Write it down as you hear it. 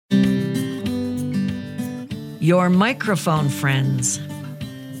Your microphone friends.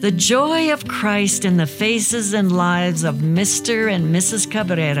 The joy of Christ in the faces and lives of Mr. and Mrs.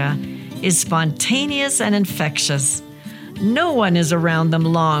 Cabrera is spontaneous and infectious. No one is around them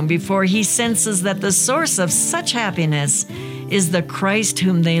long before he senses that the source of such happiness is the Christ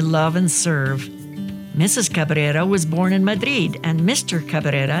whom they love and serve. Mrs. Cabrera was born in Madrid and Mr.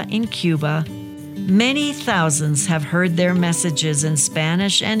 Cabrera in Cuba. Many thousands have heard their messages in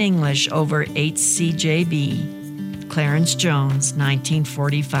Spanish and English over HCJB. Clarence Jones,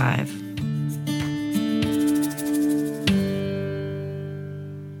 1945.